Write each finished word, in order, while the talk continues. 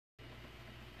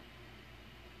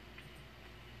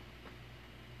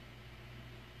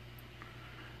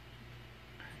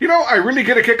You know, I really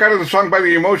get a kick out of the song by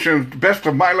the Emotions, Best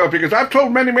of My Love, because I've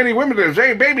told many, many women this,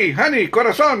 hey, baby, honey,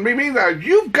 corazón, mi vida,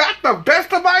 you've got the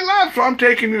best of my love, so I'm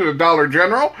taking you to Dollar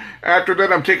General. After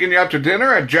that, I'm taking you out to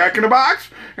dinner at Jack in the Box,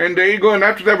 and there you go, and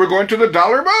after that, we're going to the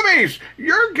Dollar Movies.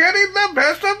 You're getting the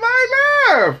best of my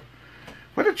love.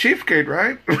 What a cheapskate,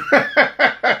 right?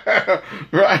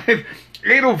 Right?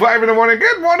 8:05 in the morning.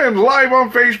 Good morning, live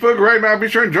on Facebook right now. Be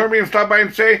sure and join me and stop by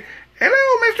and say,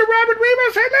 hello, Mr. Robert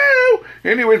Rivas, hello.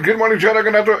 Anyways, good morning,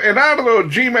 Eduardo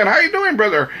G-Man, how you doing,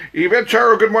 brother? Yvette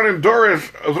Charo, good morning,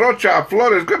 Doris Rocha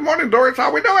Flores, good morning, Doris,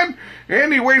 how we doing?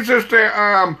 Anyways,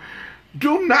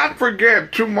 do not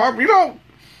forget tomorrow, you know,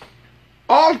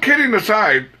 all kidding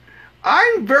aside,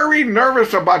 I'm very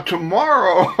nervous about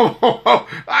tomorrow.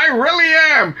 I really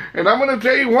am, and I'm going to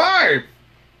tell you why.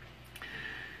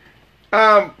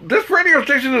 This radio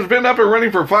station has been up and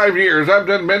running for 5 years. I've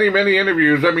done many, many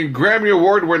interviews. I mean, Grammy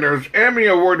Award winners, Emmy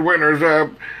Award winners,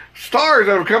 stars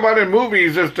that have come out in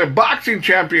movies, as the boxing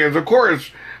champions, of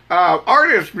course,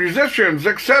 artists, musicians,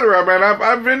 etc. Man,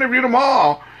 I've interviewed them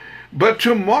all. But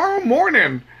tomorrow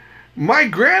morning, my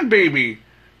grandbaby,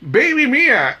 baby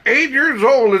Mia, 8 years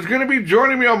old, is going to be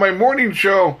joining me on my morning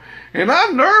show, and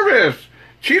I'm nervous.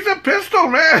 She's a pistol,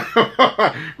 man.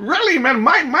 Really, man,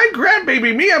 my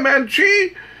grandbaby, Mia, man,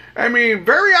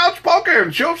 very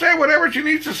outspoken. She'll say whatever she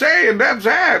needs to say, and that's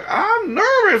that. I'm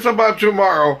nervous about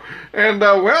tomorrow. And,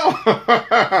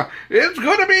 it's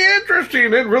going to be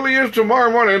interesting. It really is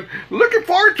tomorrow morning. Looking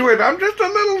forward to it. I'm just a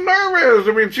little nervous.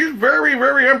 I mean, she's very,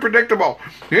 very unpredictable.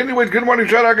 Anyways, good morning.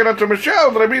 Shout out to Michelle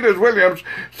Ramirez Williams.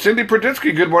 Cindy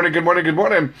Perditsky, good morning, good morning, good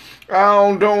morning.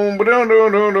 Let's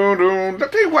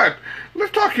tell you what.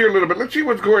 Let's talk here a little bit. Let's see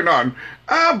what's going on.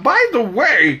 By the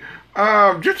way,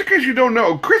 just in case you don't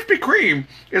know, Krispy Kreme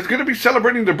is going to be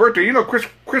celebrating their birthday. You know,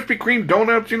 Krispy Kreme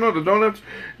donuts, you know, the donuts.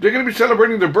 They're going to be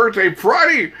celebrating their birthday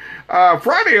Friday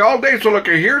all day. So look,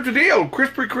 here's the deal.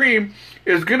 Krispy Kreme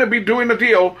is going to be doing a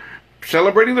deal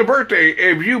celebrating their birthday.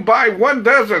 If you buy 1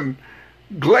 dozen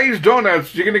glazed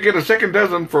donuts, you're going to get a second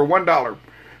dozen for $1.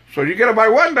 So you got to buy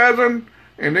 1 dozen,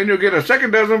 and then you'll get a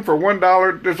second dozen for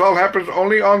 $1. This all happens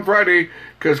only on Friday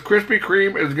because Krispy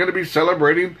Kreme is going to be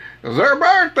celebrating their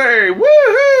birthday.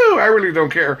 Woohoo! I really don't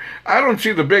care. I don't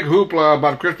see the big hoopla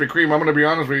about Krispy Kreme. I'm going to be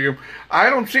honest with you. I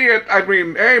don't see it. I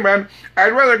mean, hey, man,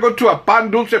 I'd rather go to a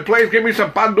pan dulce place. Give me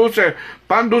some pan dulce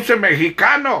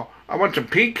mexicano. I want some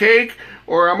pink cake,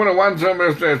 or I'm going to want some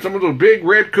of those big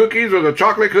red cookies, or the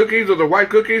chocolate cookies, or the white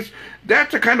cookies.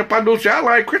 That's the kind of pan dulce I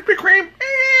like. Krispy Kreme,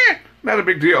 not a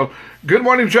big deal. Good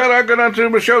morning, shout out. Good on to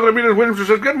Michelle Ramirez Williams, who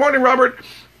says, good morning, Robert.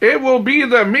 It will be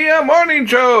the Mia Morning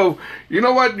Show. You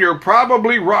know what? You're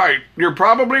probably right. You're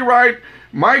probably right.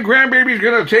 My grandbaby's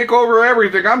going to take over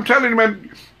everything. I'm telling you,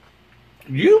 man,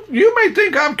 you may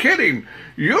think I'm kidding.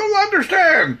 You'll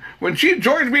understand. When she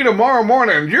joins me tomorrow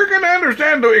morning, you're going to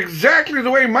understand exactly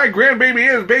the way my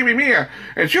grandbaby is, baby Mia.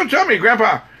 And she'll tell me,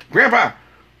 Grandpa,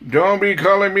 don't be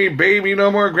calling me baby no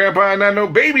more, Grandpa. I'm not no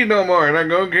baby no more. And I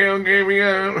go, okay,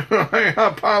 Mia. I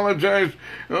apologize.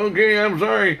 Okay, I'm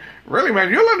sorry. Really,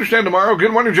 man, you'll understand tomorrow.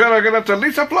 Good morning, John. I got to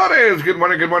Lisa Flores. Good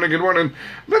morning, good morning, good morning.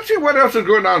 Let's see what else is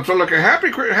going on. So, look, a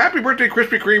happy birthday,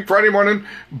 Krispy Kreme, Friday morning.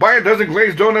 Buy a dozen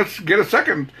glazed donuts, get a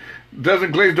second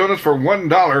dozen glazed donuts for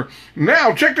 $1.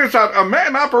 Now, check this out. A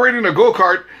man operating a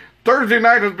go-kart Thursday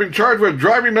night has been charged with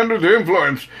driving under the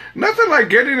influence. Nothing like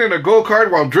getting in a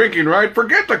go-kart while drinking, right?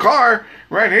 Forget the car,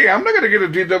 right? Hey, I'm not going to get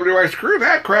a DWI. Screw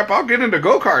that crap. I'll get in the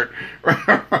go-kart.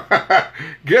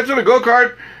 Gets in a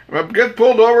go-kart, gets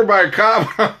pulled over by a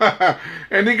cop,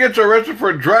 and he gets arrested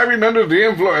for driving under the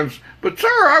influence. But, sir,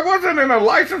 I wasn't in a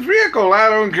licensed vehicle. I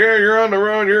don't care. You're on the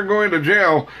road. You're going to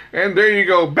jail. And there you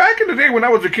go. Back in the day when I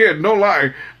was a kid, no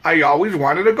lie, I always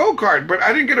wanted a go-kart. But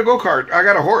I didn't get a go-kart. I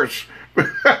got a horse.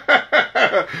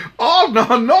 Oh,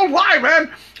 no lie,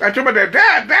 man. I told my dad,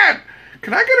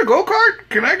 can I get a go-kart?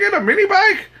 Can I get a mini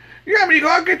bike? Yeah, amigo,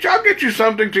 I'll get you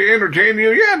something to entertain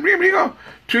you. Yeah, amigo.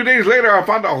 2 days later, I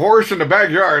found a horse in the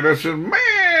backyard. I said,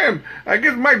 man, I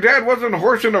guess my dad wasn't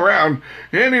horsing around.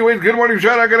 Anyways, good morning,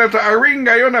 shout out to Irene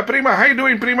Gayona, prima. How you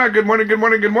doing, prima? Good morning, good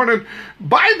morning, good morning.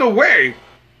 By the way,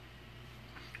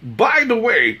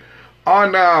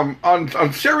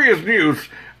 on serious news,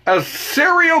 a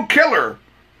serial killer.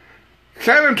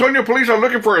 San Antonio police are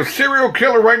looking for a serial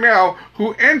killer right now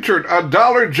who entered a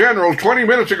Dollar General 20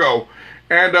 minutes ago.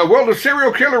 And, the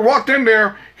serial killer walked in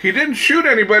there. He didn't shoot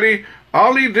anybody.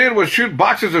 All he did was shoot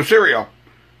boxes of cereal.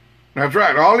 That's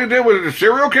right. All he did was a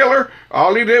serial killer.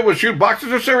 All he did was shoot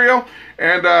boxes of cereal.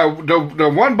 And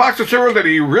the one box of cereal that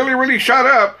he really, really shot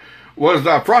up was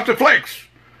Frosted Flakes.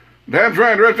 That's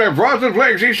right, right there. Frosted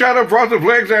Flakes. He shot up Frosted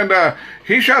Flakes, and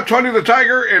he shot Tony the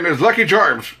Tiger in his Lucky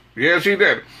Charms. Yes, he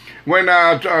did. When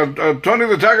Tony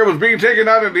the Tiger was being taken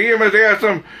out at the EMS, they asked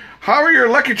him, "How are your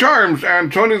Lucky Charms?"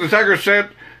 And Tony the Tiger said,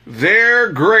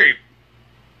 "They're great."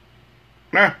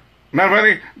 Nah, not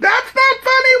funny. That's not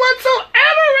funny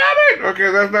whatsoever, Robert.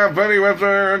 Okay, that's not funny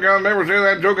whatsoever. I'll never say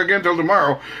that joke again till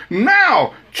tomorrow.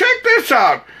 Now, check this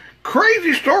out.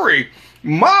 Crazy story.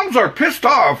 Moms are pissed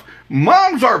off.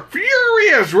 Moms are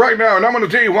furious right now, and I'm going to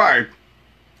tell you why.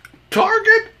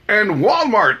 Target and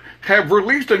Walmart have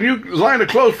released a new line of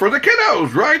clothes for the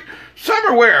kiddos, right?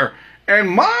 Summer wear. And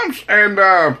moms and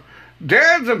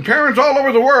dads and parents all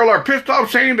over the world are pissed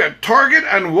off, saying that Target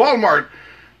and Walmart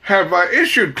have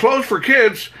issued clothes for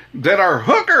kids that are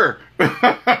hooker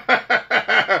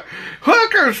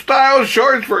style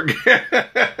shorts for kids.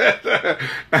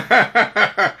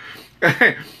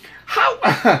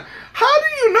 How do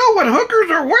you know what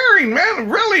hookers are wearing, man?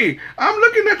 Really? I'm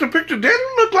looking at the picture. They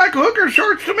don't look like hooker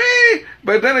shorts to me.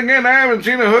 But then again, I haven't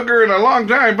seen a hooker in a long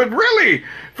time. But really,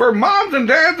 for moms and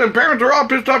dads and parents are all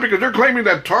pissed off because they're claiming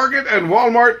that Target and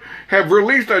Walmart have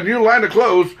released a new line of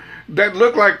clothes that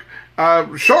look like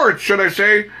shorts, should I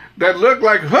say, that look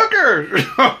like hookers.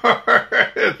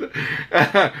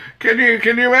 Can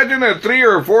you imagine a 3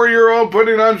 or 4 year old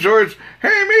putting on shorts?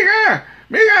 Hey,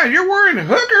 Mija, you're wearing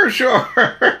hooker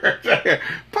shorts.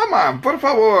 Come on, por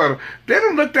favor. They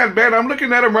don't look that bad. I'm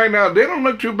looking at them right now. They don't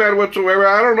look too bad whatsoever.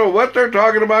 I don't know what they're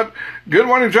talking about. Good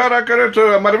morning, shout out to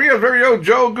Rivas Radio,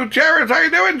 Joe Gutierrez. How you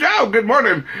doing, Joe? Good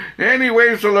morning.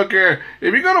 Anyway, so look here.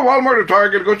 If you go to Walmart or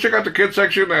Target, go check out the kids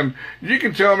section, and you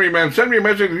can tell me, man. Send me a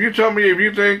message, and you tell me if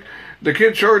you think the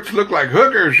kids' shorts look like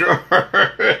hooker shorts.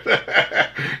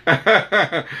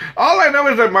 All I know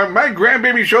is that my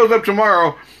grandbaby shows up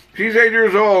tomorrow. She's 8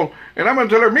 years old, and I'm going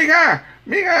to tell her, Mija,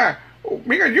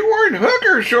 you're wearing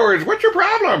hooker shorts. What's your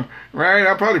problem? Right?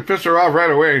 I'll probably piss her off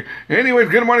right away. Anyways,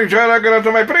 good morning, shout out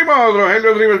to my primo,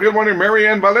 Rogelio Rivas. Good morning,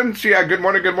 Marianne Valencia. Good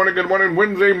morning.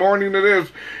 Wednesday morning it is.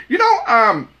 You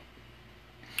know,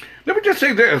 let me just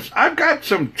say this. I've got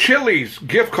some Chili's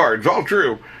gift cards, all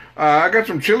true. I got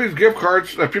some Chili's gift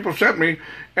cards that people sent me,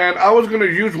 and I was going to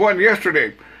use one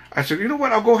yesterday. I said, you know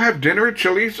what, I'll go have dinner at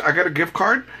Chili's. I got a gift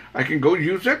card. I can go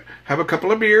use it, have a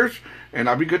couple of beers, and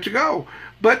I'll be good to go.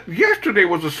 But yesterday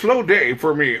was a slow day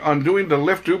for me on doing the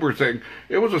Lyft Uber thing.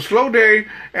 It was a slow day,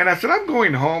 and I said, I'm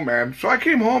going home, man. So I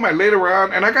came home, I laid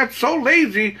around, and I got so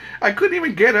lazy, I couldn't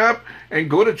even get up and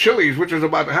go to Chili's, which is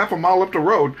about half a mile up the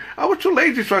road. I was too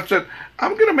lazy, so I said,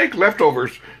 I'm going to make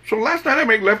leftovers. So last night I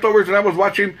made leftovers, and I was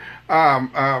watching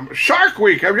Shark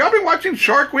Week. Have y'all been watching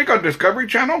Shark Week on Discovery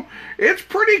Channel? It's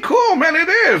pretty cool, man. It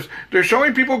is. They're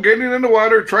showing people getting in the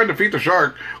water, trying to feed the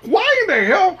shark. Why in the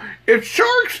hell, if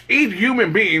sharks eat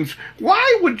human beings,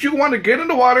 why would you want to get in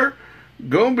the water,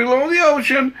 go below the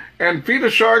ocean, and feed a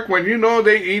shark when you know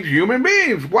they eat human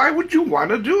beings? Why would you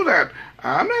want to do that?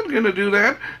 I'm not going to do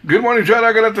that. Good morning, John.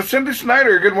 I got to Cindy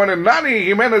Snyder. Good morning, Nani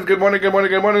Jimenez. Good morning.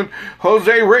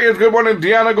 Jose Reyes. Good morning,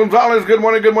 Diana Gonzalez. Good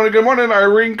morning.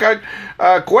 Irene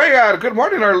Cuellar. Good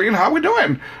morning, Arlene. How we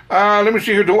doing? Let me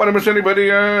see here. Don't want to miss anybody.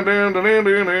 There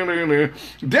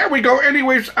we go.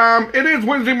 Anyways, it is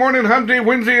Wednesday morning. Hump Day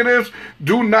Wednesday it is.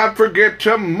 Do not forget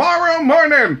tomorrow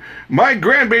morning, my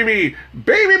grandbaby,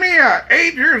 Baby Mia,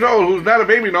 8 years old, who's not a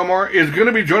baby no more, is going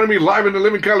to be joining me live in the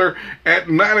living color at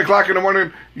 9 o'clock in the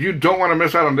morning. You don't want to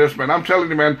miss out on this, man. I'm telling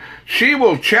you, man. She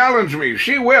will challenge me.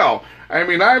 She will. I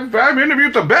mean, I've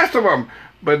interviewed the best of them.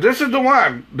 But this is the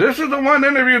one. This is the one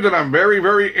interview that I'm very,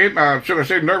 should I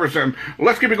say, nervous in.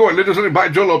 Let's keep it going. This is by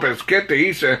Joe Lopez. Que te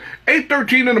hice.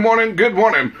 8:13 in the morning. Good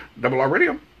morning. Double R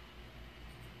Radio.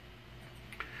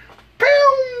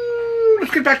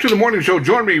 Let's get back to the morning show.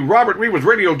 Join me,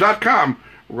 robertrivasradio.com.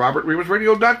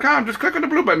 robertrivasradio.com. Just click on the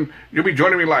blue button. You'll be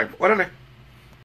joining me live. Órale.